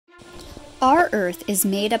Our Earth is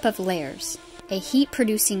made up of layers: a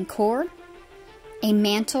heat-producing core, a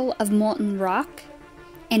mantle of molten rock,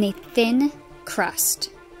 and a thin crust.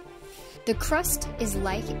 The crust is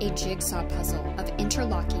like a jigsaw puzzle of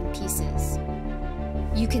interlocking pieces.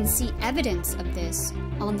 You can see evidence of this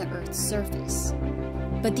on the Earth's surface.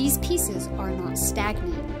 But these pieces are not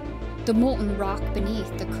stagnant. The molten rock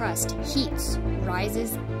beneath the crust heats,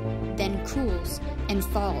 rises, then cools and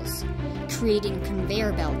falls, creating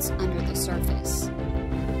conveyor belts under the surface.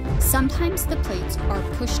 Sometimes the plates are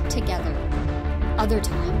pushed together. Other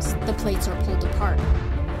times, the plates are pulled apart.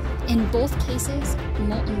 In both cases,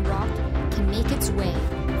 molten rock can make its way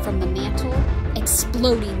from the mantle,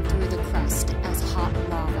 exploding through the crust as hot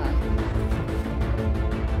lava.